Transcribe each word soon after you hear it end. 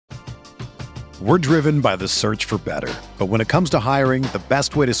We're driven by the search for better. But when it comes to hiring, the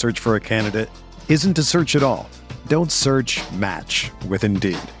best way to search for a candidate isn't to search at all. Don't search, match with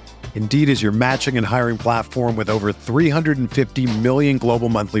Indeed. Indeed is your matching and hiring platform with over 350 million global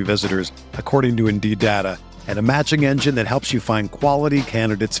monthly visitors, according to Indeed data, and a matching engine that helps you find quality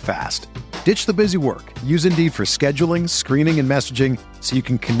candidates fast. Ditch the busy work. Use Indeed for scheduling, screening, and messaging so you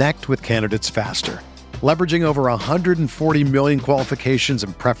can connect with candidates faster. Leveraging over 140 million qualifications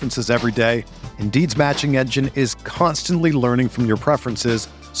and preferences every day, Indeed's matching engine is constantly learning from your preferences,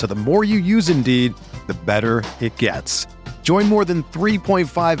 so the more you use Indeed, the better it gets. Join more than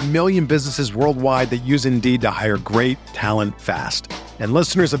 3.5 million businesses worldwide that use Indeed to hire great talent fast. And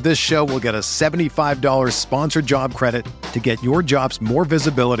listeners of this show will get a $75 sponsored job credit to get your jobs more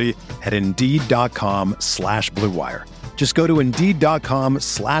visibility at Indeed.com/Blue Wire. Just go to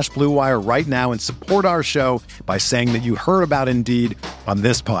Indeed.com/Blue Wire right now and support our show by saying that you heard about Indeed on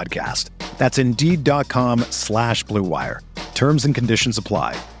this podcast. That's Indeed.com/Blue Wire. Terms and conditions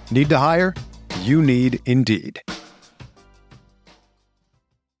apply. Need to hire? You need Indeed.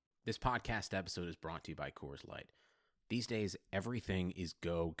 This podcast episode is brought to you by Coors Light. These days, everything is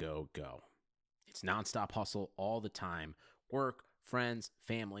go, go, go. It's nonstop hustle all the time. Work, friends,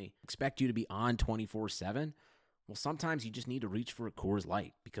 family, expect you to be on 24/7. Well, sometimes you just need to reach for a Coors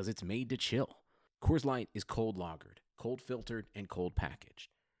Light because it's made to chill. Coors Light is cold lagered, cold filtered, and cold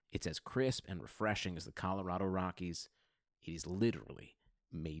packaged. It's as crisp and refreshing as the Colorado Rockies. It is literally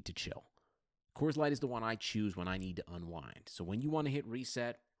made to chill. Coors Light is the one I choose when I need to unwind. So when you want to hit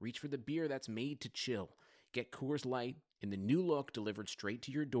reset, reach for the beer that's made to chill. Get Coors Light in the new look delivered straight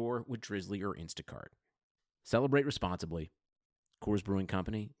to your door with Drizzly or Instacart. Celebrate responsibly. Coors Brewing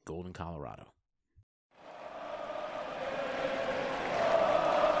Company, Golden, Colorado.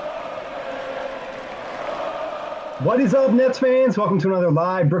 What is up, Nets fans? Welcome to another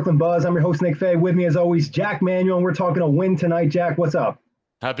live Brooklyn Buzz. I'm your host, Nick Fay. With me, as always, Jack Manuel, and we're talking a win tonight. Jack, what's up?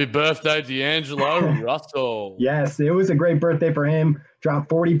 Happy birthday, D'Angelo Russell. Yes, it was a great birthday for him. Dropped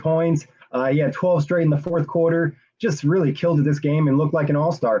 40 points. He had 12 straight in the fourth quarter. Just really killed it this game and looked like an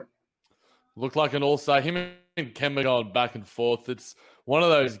all-star. Looked like an all-star. Him and Kemba going back and forth. It's one of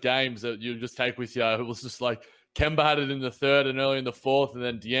those games that you just take with you. It was just like Kemba had it in the third and early in the fourth, and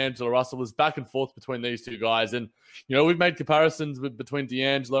then D'Angelo Russell was back and forth between these two guys. And, you know, we've made comparisons between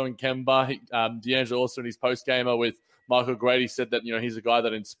D'Angelo and Kemba. D'Angelo also in his post-gamer with Michael Grady said that, you know, he's a guy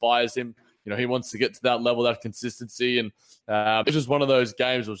that inspires him. You know, he wants to get to that level, that consistency. And it's just one of those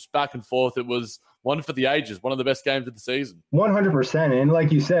games. It was back and forth. It was one for the ages, one of the best games of the season. 100%. And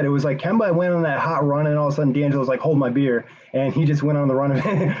like you said, it was like Kemba went on that hot run, and all of a sudden D'Angelo was like, hold my beer. And he just went on the run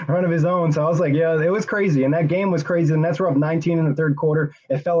of his own. So I was like, yeah, it was crazy. And that game was crazy. And that's were up 19 in the third quarter.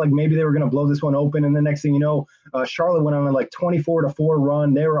 It felt like maybe they were going to blow this one open. And the next thing you know, Charlotte went on a like 24-4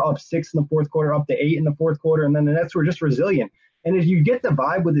 run. They were up 6 in the fourth quarter, up to 8 in the fourth quarter. And then the Nets were just resilient. And if you get the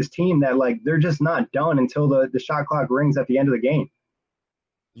vibe with this team that, like, they're just not done until the shot clock rings at the end of the game.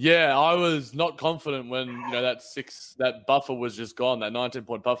 Yeah, I was not confident when, you know, that buffer was just gone. That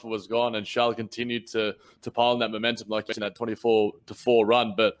 19-point buffer was gone, and Charlotte continued to pile on that momentum, like you mentioned, that 24-4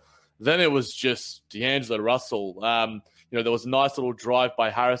 run. But then it was just D'Angelo Russell. You know, there was a nice little drive by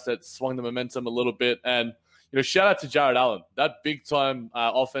Harris that swung the momentum a little bit. And, you know, shout out to Jared Allen, that big-time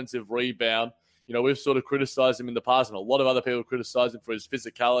offensive rebound. You know, we've sort of criticized him in the past, and a lot of other people criticized him for his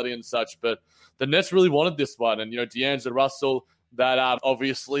physicality and such. But the Nets really wanted this one. And, you know, D'Angelo Russell, that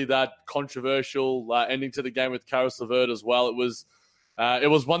obviously that controversial ending to the game with Caris LeVert as well. It was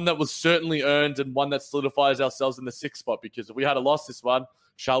one that was certainly earned, and one that solidifies ourselves in the sixth spot, because if we had lost this one,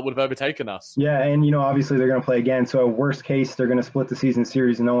 Charlotte would have overtaken us. Yeah, and, you know, obviously they're going to play again. So worst case, they're going to split the season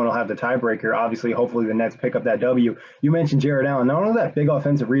series and no one will have the tiebreaker. Obviously, hopefully the Nets pick up that W. You mentioned Jared Allen. Not only that big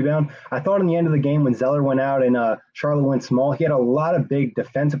offensive rebound, I thought in the end of the game when Zeller went out and Charlotte went small, he had a lot of big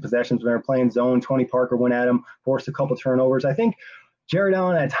defensive possessions when they were playing zone. Tony Parker went at him, forced a couple turnovers. I think Jared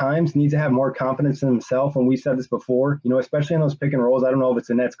Allen at times needs to have more confidence in himself. And we said this before, you know, especially in those pick and rolls. I don't know if it's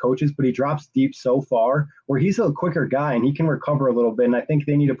the Nets coaches, but he drops deep so far where he's a quicker guy and he can recover a little bit. And I think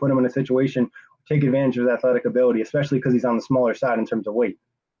they need to put him in a situation, take advantage of his athletic ability, especially because he's on the smaller side in terms of weight.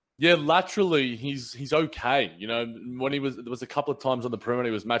 Yeah, laterally, he's okay. You know, when there was a couple of times on the perimeter,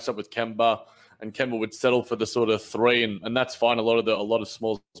 he was matched up with Kemba, and Kemba would settle for the sort of three, and that's fine. A lot of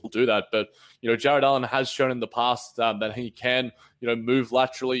smalls will do that, but you know, Jared Allen has shown in the past that he can, you know, move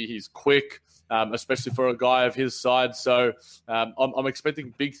laterally. He's quick, especially for a guy of his side. So I'm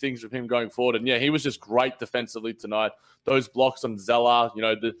expecting big things from him going forward. And yeah, he was just great defensively tonight. Those blocks on Zeller, you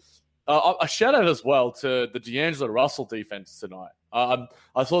know, a shout out as well to the D'Angelo Russell defense tonight.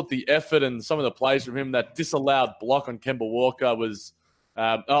 I thought the effort and some of the plays from him, that disallowed block on Kemba Walker was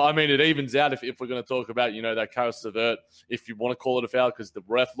I mean, it evens out if we're going to talk about, that Caris LeVert, if you want to call it a foul, because the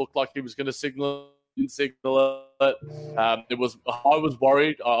ref looked like he was going to signal it. I was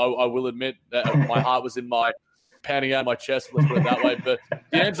worried. I will admit that my heart was pounding out my chest, let's put it that way. But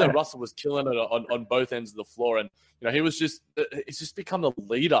D'Angelo Russell was killing it on both ends of the floor. And, he's just become the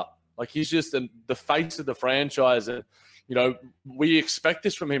leader. Like, he's just the face of the franchise. And, we expect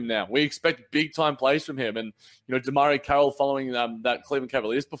this from him now. We expect big-time plays from him. And, DeMarre Carroll, following that Cleveland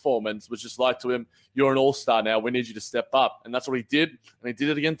Cavaliers performance, was just like to him, you're an all-star now. We need you to step up. And that's what he did. And he did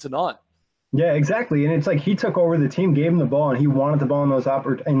it again tonight. Yeah, exactly. And it's like he took over the team, gave him the ball, and he wanted the ball in those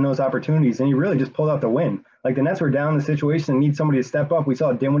opportunities, and he really just pulled out the win. Like, the Nets were down in the situation and need somebody to step up. We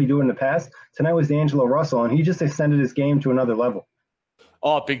saw Dinwiddie do it in the past. Tonight was D'Angelo Russell, and he just extended his game to another level.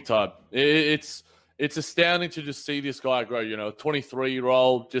 Oh, big time. It's astounding to just see this guy grow, a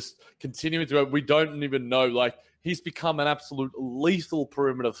 23-year-old just continuing to grow. We don't even know. Like, he's become an absolute lethal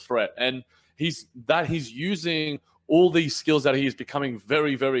perimeter threat, and he's using all these skills that he is becoming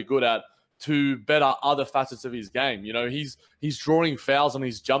very, very good at to better other facets of his game. He's drawing fouls on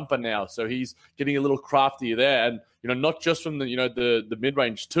his jumper now, so he's getting a little craftier there. And, not just from the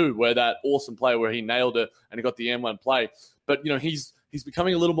mid-range too, where that awesome play where he nailed it and he got the M1 play, but, he's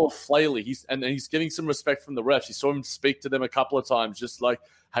becoming a little more flaily. He's getting some respect from the refs. You saw him speak to them a couple of times, just like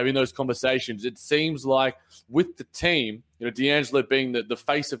having those conversations. It seems like with the team, D'Angelo being the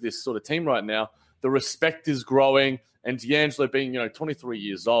face of this sort of team right now, the respect is growing. And D'Angelo being, 23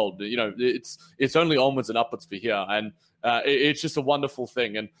 years old, it's only onwards and upwards for here. And it's just a wonderful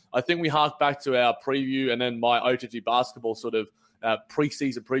thing. And I think we hark back to our preview and then my OTG basketball sort of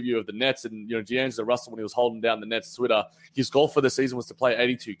preseason preview of the Nets. And, D'Angelo Russell, when he was holding down the Nets Twitter, his goal for the season was to play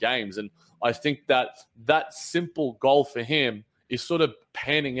 82 games. And I think that simple goal for him is sort of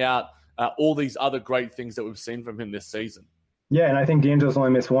panning out all these other great things that we've seen from him this season. Yeah, and I think D'Angelo's only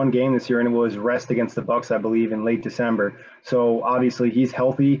missed one game this year, and it was rest against the Bucks, I believe, in late December. So obviously he's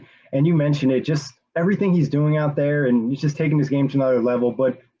healthy, and you mentioned it, just everything he's doing out there, and he's just taking his game to another level.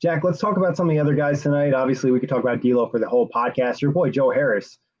 But Jack, let's talk about some of the other guys tonight. Obviously, we could talk about D'Lo for the whole podcast. Your boy Joe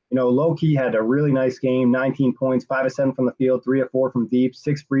Harris, low-key had a really nice game, 19 points, 5 of 7 from the field, 3 of 4 from deep,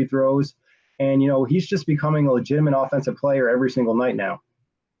 6 free throws, and he's just becoming a legitimate offensive player every single night now.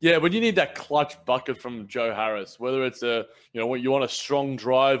 Yeah, when you need that clutch bucket from Joe Harris, whether it's you want a strong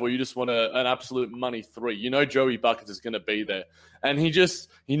drive or you just want an absolute money three, Joey Buckets is going to be there. And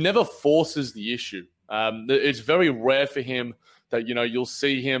he never forces the issue. It's very rare for him that, you'll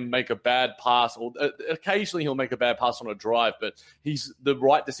see him make a bad pass, or occasionally he'll make a bad pass on a drive, but he's the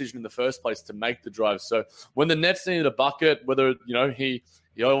right decision in the first place to make the drive. So when the Nets needed a bucket, whether, he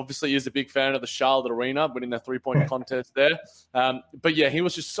obviously is a big fan of the Charlotte Arena, winning that three-point contest there. But, yeah, he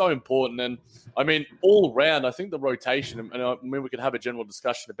was just so important. And, I mean, all around, I think the rotation, and I mean, we could have a general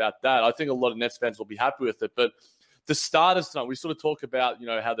discussion about that. I think a lot of Nets fans will be happy with it. But the starters tonight, we sort of talk about,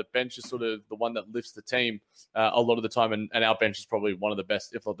 how the bench is sort of the one that lifts the team a lot of the time. And our bench is probably one of the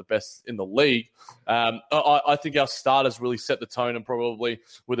best, if not the best in the league. I think our starters really set the tone and probably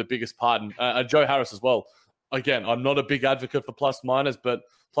were the biggest part. And Joe Harris as well. Again, I'm not a big advocate for plus-minus, but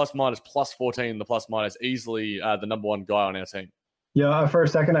plus-minus, plus 14, the plus-minus, eally the number one guy on our team. Yeah, for a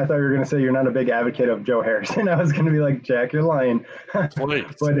second, I thought you were going to say you're not a big advocate of Joe Harrison. I was going to be like, Jack, you're lying. But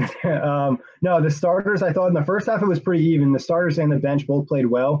no, the starters, I thought in the first half it was pretty even. The starters and the bench both played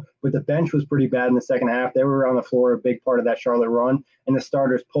well, but the bench was pretty bad in the second half. They were on the floor a big part of that Charlotte run, and the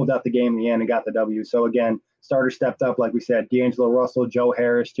starters pulled out the game in the end and got the W. So, again, starters stepped up, like we said, D'Angelo Russell, Joe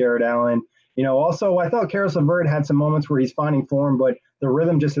Harris, Jared Allen. Also, I thought Caris LeVert had some moments where he's finding form, but the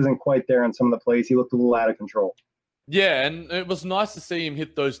rhythm just isn't quite there in some of the plays. He looked a little out of control. Yeah, and it was nice to see him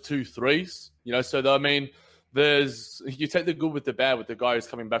hit those 2 threes. So, I mean, you take the good with the bad with the guy who's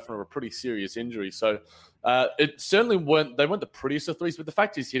coming back from a pretty serious injury. So, it certainly weren't the prettiest of threes, but the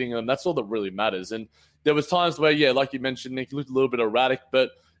fact he's hitting them, that's all that really matters. And there was times where, yeah, like you mentioned, Nick, he looked a little bit erratic, but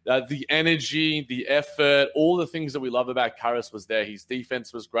the energy, the effort, all the things that we love about Caris was there. His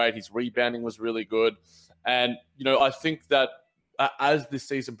defense was great. His rebounding was really good. And, I think that as this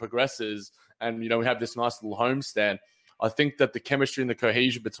season progresses and, we have this nice little homestand, I think that the chemistry and the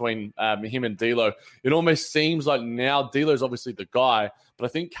cohesion between him and D'Lo, it almost seems like now D'Lo's obviously the guy, but I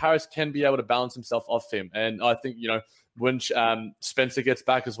think Caris can be able to balance himself off him. And I think, when Spencer gets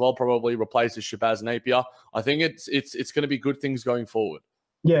back as well, probably replaces Shabazz Napier, I think it's going to be good things going forward.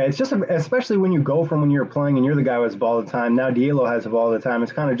 Yeah, it's just, especially when you go from when you're playing and you're the guy who has the ball all the time. Now D'Lo has the ball all the time.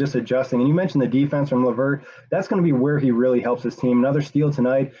 It's kind of just adjusting. And you mentioned the defense from LeVert. That's going to be where he really helps his team. Another steal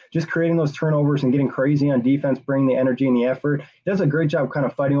tonight, just creating those turnovers and getting crazy on defense, bringing the energy and the effort. He does a great job kind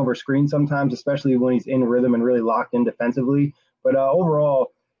of fighting over screens sometimes, especially when he's in rhythm and really locked in defensively. But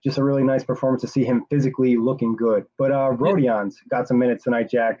overall, just a really nice performance to see him physically looking good. But Rodion's got some minutes tonight,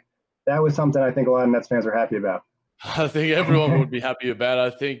 Jack. That was something I think a lot of Nets fans are happy about. I think everyone would be happy about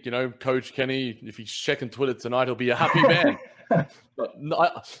it. I think, Coach Kenny, if he's checking Twitter tonight, he'll be a happy man.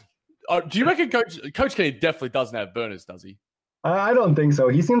 Do you reckon Coach Kenny definitely doesn't have burners, does he? I don't think so.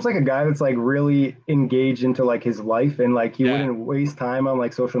 He seems like a guy that's like really engaged into like his life, and like he wouldn't waste time on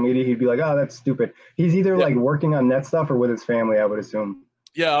like social media. He'd be like, oh, that's stupid. He's either like working on net stuff or with his family, I would assume.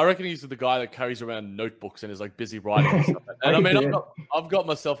 Yeah, I reckon he's the guy that carries around notebooks and is like busy writing and stuff. And I've got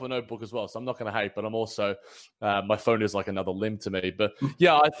myself a notebook as well, so I'm not going to hate, but I'm also, my phone is like another limb to me. But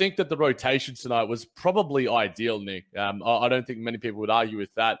yeah, I think that the rotation tonight was probably ideal, Nick. I don't think many people would argue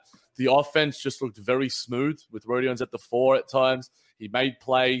with that. The offense just looked very smooth with Rodion's at the 4 at times. He made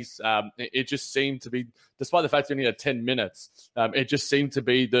plays. It just seemed to be, despite the fact he only had 10 minutes, it just seemed to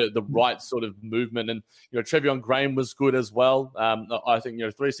be the right sort of movement. And, Treveon Graham was good as well. I think,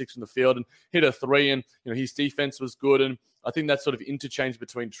 3-6 from the field and hit a 3. And, his defense was good. And I think that sort of interchange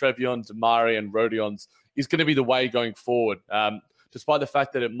between Treveon, Damari, and Rodion's is going to be the way going forward. Despite the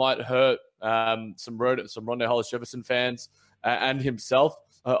fact that it might hurt some Rondae Hollis-Jefferson fans and himself,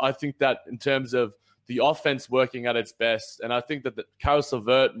 I think that in terms of the offense working at its best, and I think that the Caris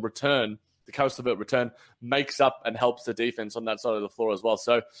LeVert return makes up and helps the defense on that side of the floor as well.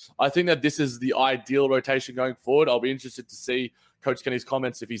 So I think that this is the ideal rotation going forward. I'll be interested to see Coach Kenny's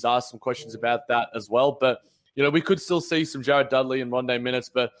comments if he's asked some questions about that as well. But, we could still see some Jared Dudley and Rondae minutes,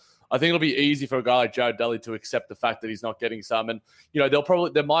 but I think it'll be easy for a guy like Jared Dudley to accept the fact that he's not getting some. And,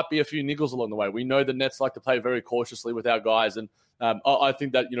 there might be a few niggles along the way. We know the Nets like to play very cautiously with our guys. And I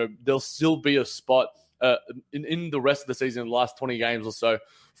think that, there'll still be a spot in the rest of the season, in the last 20 games or so,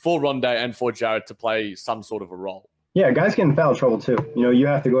 for Rondae and for Jared to play some sort of a role. Yeah, guys get in foul trouble too. You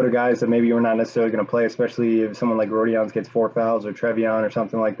have to go to guys that maybe you're not necessarily going to play, especially if someone like Rodion's gets 4 fouls or Treveon or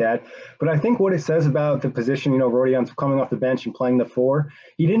something like that. But I think what it says about the position, Rodion's coming off the bench and playing the 4,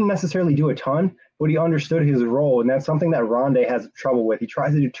 he didn't necessarily do a ton, but he understood his role, and that's something that Rondae has trouble with. He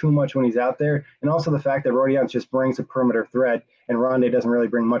tries to do too much when he's out there, and also the fact that Rodion just brings a perimeter threat, and Rondae doesn't really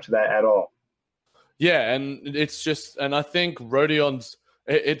bring much of that at all. Yeah, and it's just, and I think Rodion's,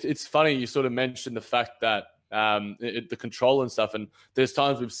 it's funny you sort of mentioned the fact that the control and stuff, and there's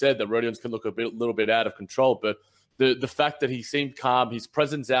times we've said that Rodion's can look a little bit out of control, but the fact that he seemed calm, his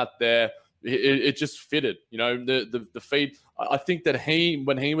presence out there, it just fitted. The feed. I think that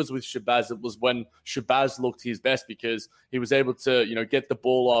when he was with Shabazz, it was when Shabazz looked his best because he was able to get the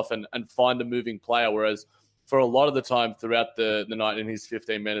ball off and find a moving player, whereas for a lot of the time throughout the night in his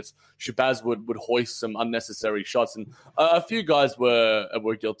 15 minutes, Shabazz would hoist some unnecessary shots. And a few guys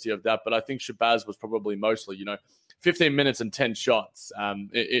were guilty of that, but I think Shabazz was probably mostly, 15 minutes and 10 shots.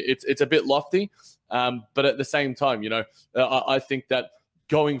 It's a bit lofty, but at the same time, I think that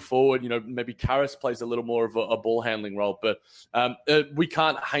going forward, maybe Caris plays a little more of a ball handling role, but we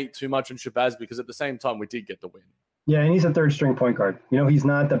can't hate too much on Shabazz because at the same time, we did get the win. Yeah, and he's a third string point guard. He's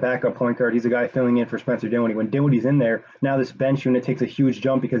not the backup point guard. He's a guy filling in for Spencer Dinwiddie. When Dinwiddie's in there, now this bench unit takes a huge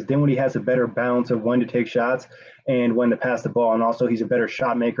jump because Dinwiddie has a better balance of when to take shots and when to pass the ball. And also he's a better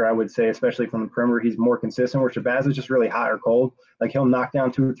shot maker, I would say, especially from the perimeter. He's more consistent, where Shabazz is just really hot or cold. Like he'll knock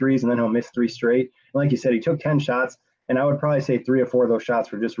down 2 threes and then he'll miss 3 straight. And like you said, he took 10 shots. And I would probably say 3 or 4 of those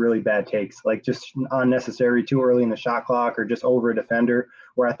shots were just really bad takes, like just unnecessary, too early in the shot clock or just over a defender,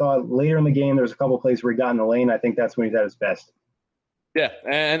 where I thought later in the game there was a couple of plays where he got in the lane. I think that's when he's at his best. Yeah,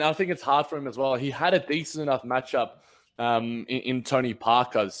 and I think it's hard for him as well. He had a decent enough matchup in Tony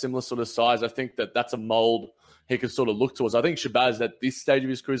Parker, similar sort of size. I think that's a mold he could sort of look towards. I think Shabazz at this stage of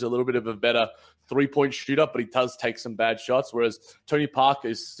his career is a little bit of a better 3-point shooter, but he does take some bad shots, whereas Tony Parker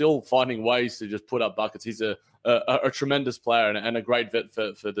is still finding ways to just put up buckets. He's a tremendous player and a great vet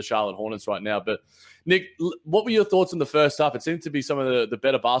for the Charlotte Hornets right now. But, Nick, what were your thoughts in the first half? It seemed to be some of the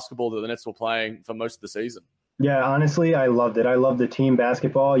better basketball that the Nets were playing for most of the season. Yeah, honestly, I loved it. I loved the team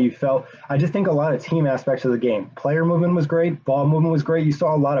basketball. I just think a lot of team aspects of the game. Player movement was great. Ball movement was great. You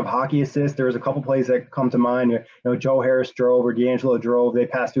saw a lot of hockey assists. There was a couple plays that come to mind. Joe Harris drove or D'Angelo drove. They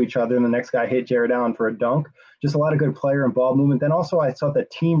passed to each other, and the next guy hit Jared Allen for a dunk. Just a lot of good player and ball movement. Then also I thought that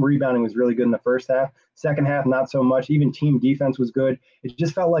team rebounding was really good in the first half. Second half, not so much. Even team defense was good. It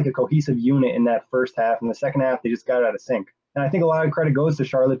just felt like a cohesive unit in that first half. In the second half, they just got out of sync. And I think a lot of credit goes to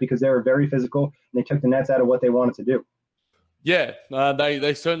Charlotte because they were very physical and they took the Nets out of what they wanted to do. Yeah,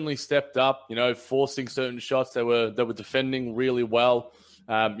 they certainly stepped up, forcing certain shots. They were defending really well.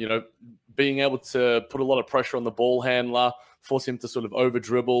 Being able to put a lot of pressure on the ball handler, force him to sort of over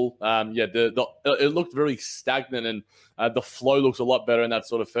dribble. It looked very stagnant, and the flow looks a lot better in that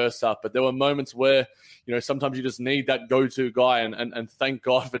sort of first half. But there were moments where, sometimes you just need that go-to guy, and thank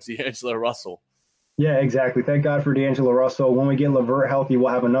God for D'Angelo Russell. Yeah, exactly. Thank God for D'Angelo Russell. When we get LeVert healthy,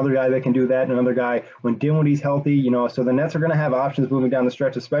 we'll have another guy that can do that, and another guy when Dinwiddie's healthy. So the Nets are going to have options moving down the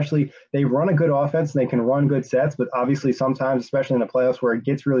stretch, especially they run a good offense and they can run good sets, but obviously sometimes, especially in the playoffs where it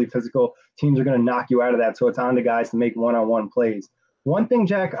gets really physical, teams are going to knock you out of that. So it's on to guys to make one-on-one plays. One thing,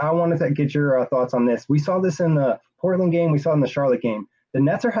 Jack, I wanted to get your thoughts on this. We saw this in the Portland game. We saw it in the Charlotte game. The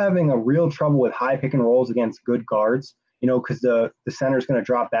Nets are having a real trouble with high pick and rolls against good guards. Because the center's going to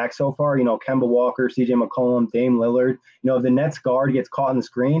drop back so far. Kemba Walker, CJ McCollum, Dame Lillard. If the Nets guard gets caught in the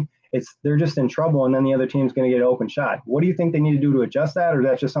screen, they're just in trouble, and then the other team's going to get an open shot. What do you think they need to do to adjust that, or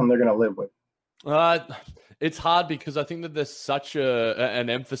that's just something they're going to live with? It's hard because I think that there's such an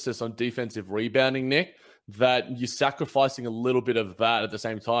emphasis on defensive rebounding, Nick, that you're sacrificing a little bit of that at the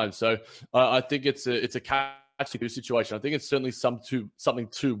same time. So I think it's a catch-22 situation. I think it's certainly something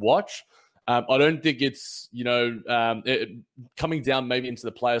to watch. I don't think it's, coming down maybe into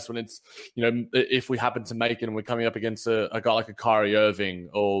the playoffs when it's, if we happen to make it and we're coming up against a guy like a Kyrie Irving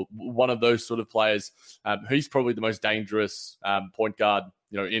or one of those sort of players, who's probably the most dangerous point guard,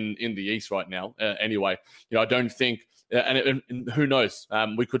 in the East right now. Anyway, I don't think, and who knows,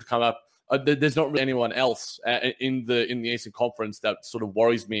 we could come up. There's not really anyone else in the Eastern Conference that sort of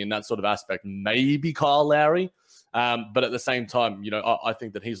worries me in that sort of aspect. Maybe Kyle Lowry. But at the same time, I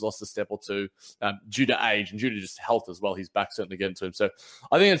think that he's lost a step or two due to age and due to just health as well. He's back certainly getting to him. So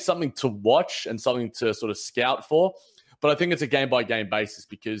I think it's something to watch and something to sort of scout for. But I think it's a game-by-game basis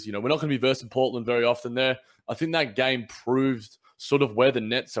because, we're not going to be versing Portland very often there. I think that game proved sort of where the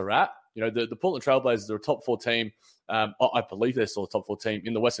Nets are at. The Portland Trailblazers are a top 4 team. I believe they're still a top 4 team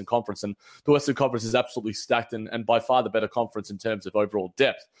in the Western Conference, and the Western Conference is absolutely stacked and by far the better conference in terms of overall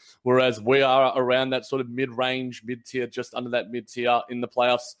depth, whereas we are around that sort of mid-range, mid-tier, just under that mid-tier in the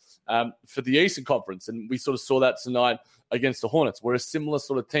playoffs for the Eastern Conference, and we sort of saw that tonight against the Hornets. We're a similar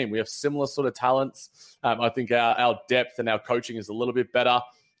sort of team. We have similar sort of talents. I think our depth and our coaching is a little bit better.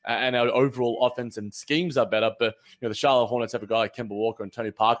 And our overall offense and schemes are better. But, the Charlotte Hornets have a guy like Kemba Walker and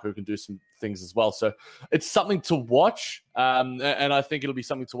Tony Parker who can do some things as well. So it's something to watch. And I think it'll be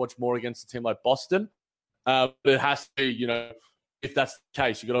something to watch more against a team like Boston. But it has to be, if that's the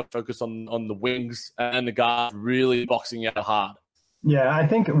case, you've got to focus on the wings and the guards really boxing out hard. Yeah, I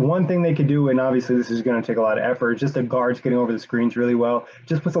think one thing they could do, and obviously this is going to take a lot of effort, just the guards getting over the screens really well,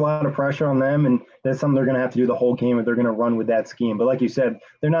 just puts a lot of pressure on them, and that's something they're going to have to do the whole game if they're going to run with that scheme. But like you said,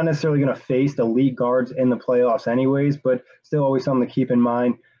 they're not necessarily going to face the elite guards in the playoffs anyways, but still always something to keep in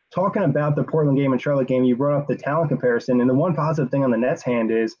mind. Talking about the Portland game and Charlotte game, you brought up the talent comparison, and the one positive thing on the Nets' hand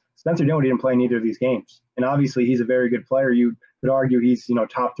is Spencer Dinwiddie didn't play in either of these games. And obviously he's a very good player. You could argue he's,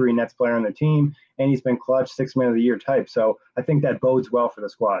 top 3 Nets player on the team, and he's been clutch, 6th man of the year type. So I think that bodes well for the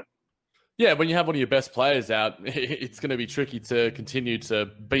squad. Yeah, when you have one of your best players out, it's going to be tricky to continue to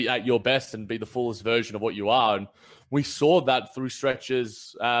be at your best and be the fullest version of what you are. And we saw that through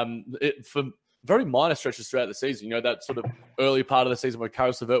stretches for very minor stretches throughout the season. That sort of early part of the season where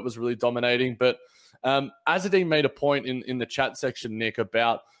Caris LeVert was really dominating. But Azadine made a point in the chat section, Nick,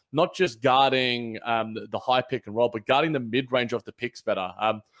 about not just guarding the high pick and roll, but guarding the mid-range off the picks better.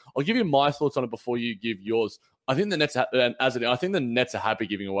 I'll give you my thoughts on it before you give yours. I think the Nets, I think the Nets are happy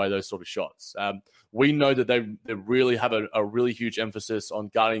giving away those sort of shots. We know that they really have a really huge emphasis on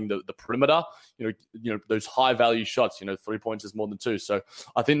guarding the perimeter. Those high value shots. 3 points is more than 2. So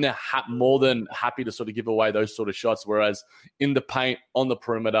I think they're more than happy to sort of give away those sort of shots. Whereas in the paint on the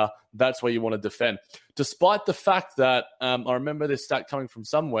perimeter, that's where you want to defend. Despite the fact that I remember this stat coming from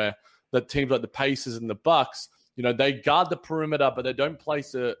somewhere that teams like the Pacers and the Bucks, they guard the perimeter, but they don't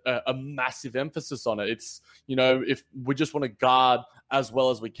place a massive emphasis on it. It's, if we just want to guard as well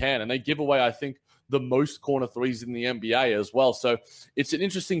as we can. And they give away, I think, the most corner threes in the NBA as well. So it's an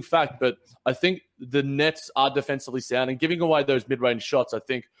interesting fact, but I think the Nets are defensively sound. And giving away those mid-range shots, I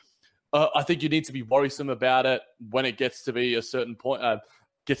think you need to be worrisome about it when it gets to be a certain point.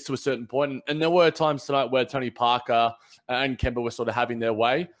 And there were times tonight where Tony Parker and Kemba were sort of having their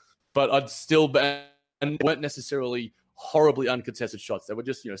way, but I'd still and weren't necessarily horribly uncontested shots. They were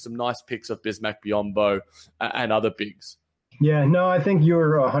just, some nice picks of Bismack Biyombo and other bigs. Yeah, no, I think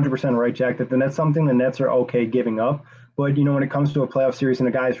you're 100% right, Jack, that's something the Nets are okay giving up. But, when it comes to a playoff series and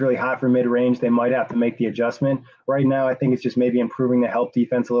a guy is really hot for mid-range, they might have to make the adjustment. Right now, I think it's just maybe improving the help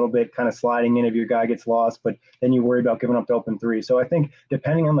defense a little bit, kind of sliding in if your guy gets lost, but then you worry about giving up the open 3. So I think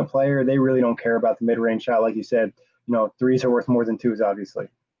depending on the player, they really don't care about the mid-range shot. Like you said, threes are worth more than twos, obviously.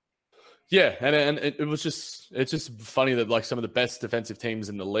 Yeah, and it's just funny that like some of the best defensive teams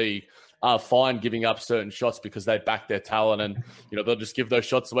in the league are fine giving up certain shots because they back their talent, and they'll just give those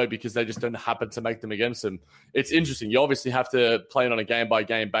shots away because they just don't happen to make them against them. It's interesting. You obviously have to play it on a game by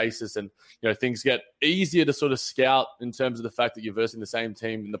game basis, and things get easier to sort of scout in terms of the fact that you're versing the same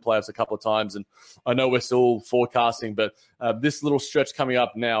team in the playoffs a couple of times. And I know we're still forecasting, but this little stretch coming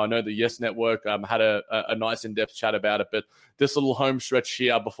up now, I know the Yes Network had a nice in-depth chat about it, but this little home stretch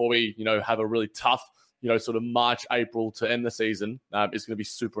here before we have a really tough sort of March, April to end the season is going to be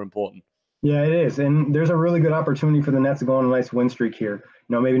super important. Yeah, it is. And there's a really good opportunity for the Nets to go on a nice win streak here.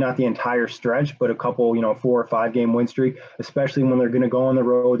 Maybe not the entire stretch, but a couple, 4 or 5 game win streak, especially when they're going to go on the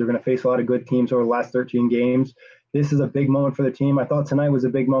road. They're going to face a lot of good teams over the last 13 games. This is a big moment for the team. I thought tonight was a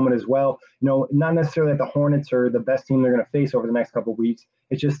big moment as well. Not necessarily that the Hornets are the best team they're going to face over the next couple of weeks.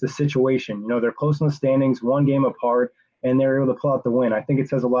 It's just the situation. They're close in the standings, 1 game apart, and they're able to pull out the win. I think it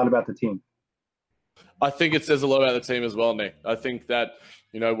says a lot about the team. I think it says a lot about the team as well, Nick. I think that,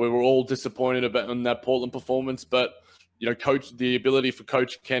 we were all disappointed in that Portland performance, but, the ability for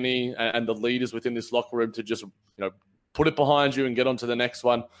Coach Kenny and the leaders within this locker room to just, put it behind you and get on to the next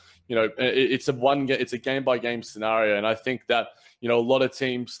one. It's a game by game scenario. And I think that, a lot of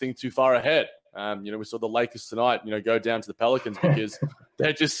teams think too far ahead. We saw the Lakers tonight, go down to the Pelicans because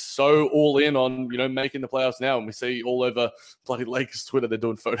they're just so all in on, making the playoffs now. And we see all over bloody Lakers Twitter, they're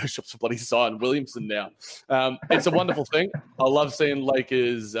doing Photoshops of bloody Zion Williamson now. It's a wonderful thing. I love seeing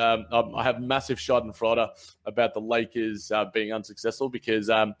Lakers. I have massive schadenfreude about the Lakers being unsuccessful because,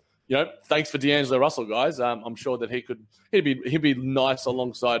 thanks for D'Angelo Russell, guys. I'm sure that he'd be nice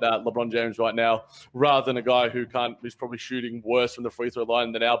alongside LeBron James right now, rather than a guy who's probably shooting worse from the free throw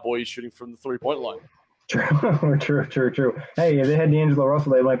line than our boy is shooting from the 3-point line. True. Hey, if they had D'Angelo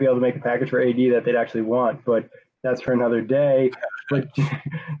Russell, they might be able to make a package for AD that they'd actually want, but that's for another day. But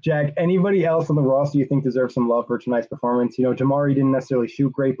Jack, anybody else on the roster you think deserves some love for tonight's performance? Jamari didn't necessarily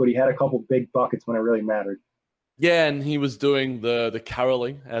shoot great, but he had a couple big buckets when it really mattered. Yeah, and he was doing the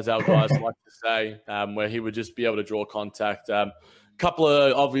caroling, as our guys like to say, where he would just be able to draw contact. Couple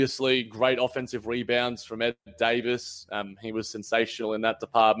of obviously great offensive rebounds from Ed Davis. He was sensational in that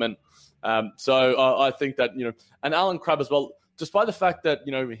department. So I think that, and Allen Crabbe as well, despite the fact that,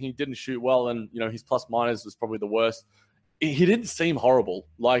 he didn't shoot well and, his plus minus was probably the worst, he didn't seem horrible.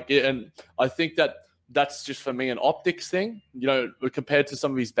 And I think that that's just for me an optics thing, compared to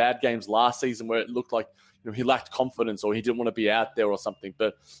some of his bad games last season where it looked like, he lacked confidence or he didn't want to be out there or something.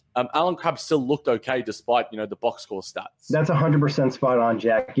 But Allen Crabbe still looked okay despite, the box score stats. That's 100% spot on,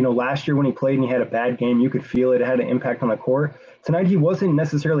 Jack. Last year when he played and he had a bad game, you could feel it had an impact on the court. Tonight he wasn't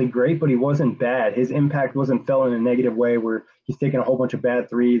necessarily great, but he wasn't bad. His impact wasn't felt in a negative way where he's taking a whole bunch of bad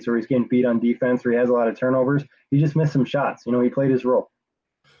threes or he's getting beat on defense or he has a lot of turnovers. He just missed some shots. He played his role.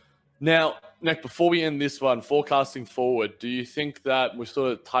 Now, Nick, before we end this one, forecasting forward, do you think that we've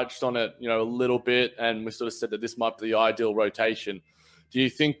sort of touched on it, a little bit, and we sort of said that this might be the ideal rotation? Do you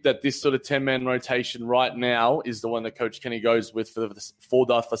think that this sort of 10-man rotation right now is the one that Coach Kenny goes with for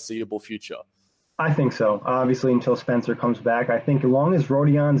the foreseeable future? I think so. Obviously, until Spencer comes back. I think as long as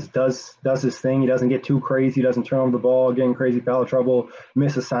Rodions does his thing, he doesn't get too crazy, he doesn't turn over the ball, get in crazy foul trouble,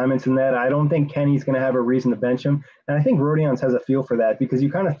 miss assignments in that. I don't think Kenny's going to have a reason to bench him. And I think Rodions has a feel for that because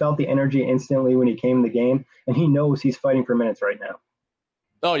you kind of felt the energy instantly when he came in the game, and he knows he's fighting for minutes right now.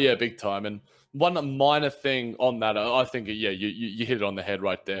 Oh, yeah, big time. And one minor thing on that, I think, yeah, you hit it on the head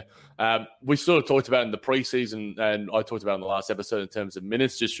right there. We sort of talked about it in the preseason, and I talked about it in the last episode in terms of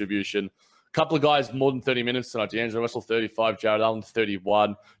minutes distribution. Couple of guys more than 30 minutes tonight. D'Angelo Russell, 35, Jared Allen,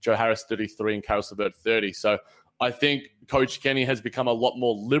 31, Joe Harris, 33, and Caris LeVert, 30. So I think Coach Kenny has become a lot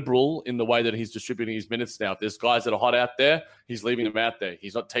more liberal in the way that he's distributing his minutes now. If there's guys that are hot out there, he's leaving them out there.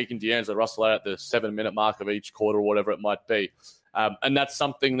 He's not taking D'Angelo Russell out at the 7-minute mark of each quarter or whatever it might be. And that's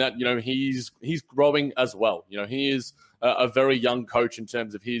something that, he's growing as well. He is a very young coach in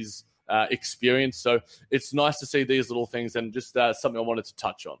terms of his experience. So it's nice to see these little things and just something I wanted to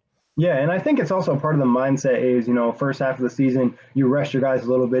touch on. Yeah, and I think it's also part of the mindset is, first half of the season, you rest your guys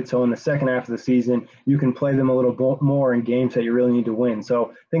a little bit. So in the second half of the season, you can play them a little more in games that you really need to win.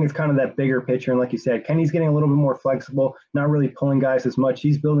 So I think it's kind of that bigger picture. And like you said, Kenny's getting a little bit more flexible, not really pulling guys as much.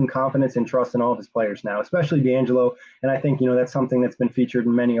 He's building confidence and trust in all of his players now, especially D'Angelo. And I think, that's something that's been featured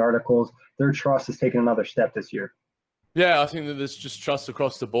in many articles. Their trust has taken another step this year. Yeah, I think that there's just trust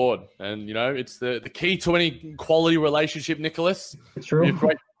across the board. And, it's the key to any quality relationship, Nicholas. It's true.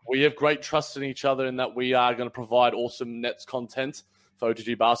 We have great trust in each other and that we are going to provide awesome Nets content for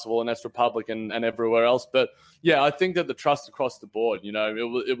OTG Basketball and Nets Republic and everywhere else. But yeah, I think that the trust across the board,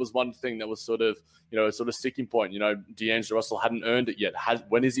 it was one thing that was sort of, a sort of sticking point. D'Angelo Russell hadn't earned it yet.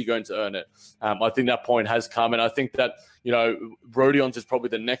 When is he going to earn it? I think that point has come. And I think that, Rodions is probably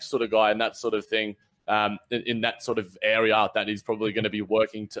the next sort of guy and that sort of thing. In that sort of area that he's probably going to be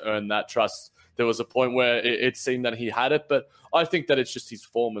working to earn that trust. There was a point where it seemed that he had it, but I think that it's just his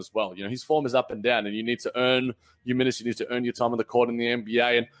form as well. His form is up and down, and you need to earn your minutes. You need to earn your time on the court in the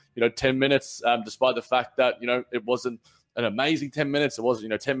NBA. And, 10 minutes, despite the fact that, it wasn't an amazing 10 minutes. It was,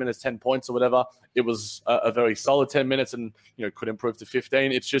 10 minutes, 10 points or whatever. It was a very solid 10 minutes and, could improve to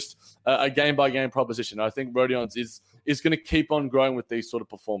 15. It's just a game-by-game proposition. I think Rodions is going to keep on growing with these sort of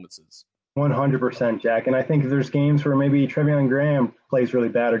performances. 100%, Jack. And I think if there's games where maybe Treveon Graham plays really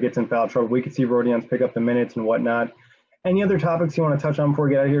bad or gets in foul trouble, we could see Rodions pick up the minutes and whatnot. Any other topics you want to touch on before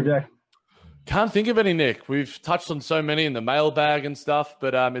we get out of here, Jack? Can't think of any, Nick. We've touched on so many in the mailbag and stuff,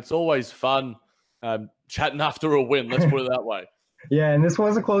 but it's always fun chatting after a win. Let's put it that way. Yeah, and this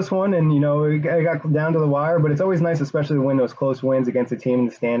was a close one, and, it got down to the wire, but it's always nice, especially to win those close wins against a team in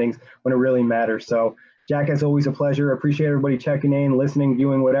the standings when it really matters. So, Jack, as always, a pleasure. Appreciate everybody checking in, listening,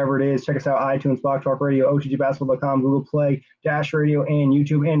 viewing, whatever it is. Check us out, iTunes, Block Talk Radio, OTGBasketball.com, Google Play, Dash Radio, and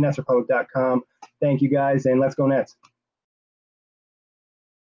YouTube, and NetsRepublic.com. Thank you, guys, and let's go Nets.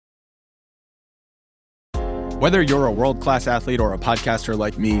 Whether you're a world-class athlete or a podcaster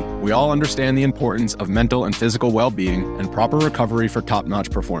like me, we all understand the importance of mental and physical well-being and proper recovery for top-notch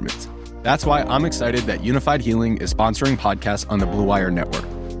performance. That's why I'm excited that Unified Healing is sponsoring podcasts on the Blue Wire Network.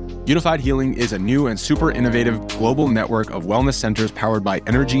 Unified Healing is a new and super innovative global network of wellness centers powered by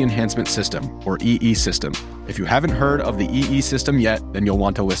Energy Enhancement System, or EE System. If you haven't heard of the EE System yet, then you'll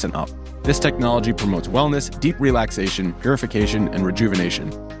want to listen up. This technology promotes wellness, deep relaxation, purification, and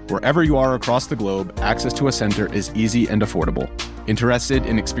rejuvenation. Wherever you are across the globe, access to a center is easy and affordable. Interested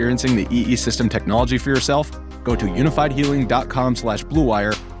in experiencing the EE System technology for yourself? Go to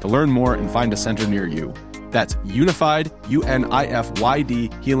unifiedhealing.com/bluewire to learn more and find a center near you. That's unified,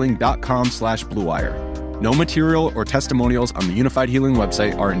 UNIFYD, healing.com/bluewire. No material or testimonials on the Unified Healing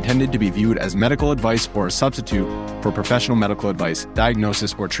website are intended to be viewed as medical advice or a substitute for professional medical advice,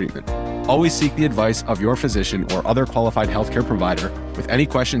 diagnosis, or treatment. Always seek the advice of your physician or other qualified healthcare provider with any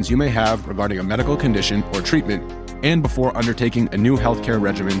questions you may have regarding a medical condition or treatment and before undertaking a new healthcare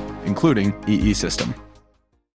regimen, including EE System.